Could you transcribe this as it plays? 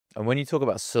And when you talk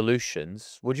about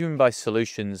solutions, what do you mean by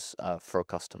solutions for a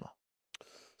customer?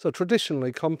 So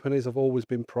traditionally, companies have always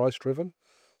been price driven.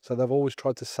 So they've always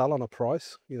tried to sell on a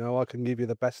price. I can give you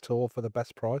the best tool for the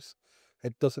best price.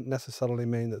 It doesn't necessarily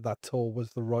mean that that tool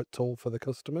was the right tool for the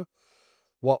customer.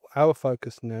 What our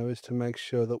focus now is to make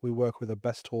sure that we work with a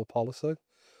best tool policy.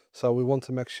 So we want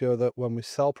to make sure that when we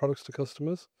sell products to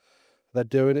customers, they're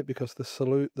doing it because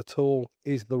the tool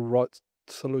is the right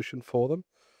solution for them.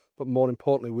 But more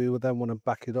importantly, we would then want to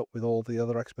back it up with all the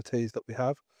other expertise that we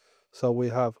have. So we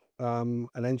have an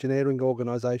engineering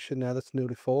organisation now that's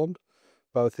newly formed,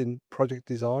 both in project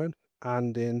design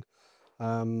and in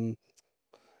um,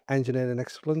 engineering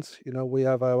excellence. We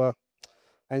have our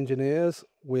engineers,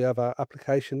 we have our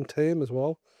application team as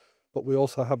well, but we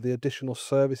also have the additional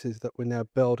services that we're now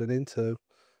building into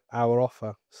our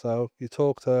offer. So you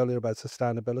talked earlier about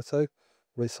sustainability,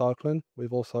 recycling.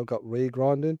 We've also got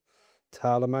regrinding,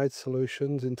 tailor-made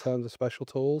solutions in terms of special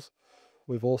tools.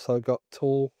 We've also got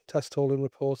test tooling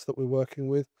reports that we're working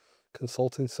with,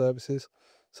 consulting services.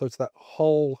 So it's that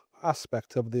whole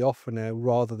aspect of the offer now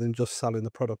rather than just selling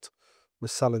the product. We're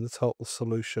selling the total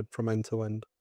solution from end to end.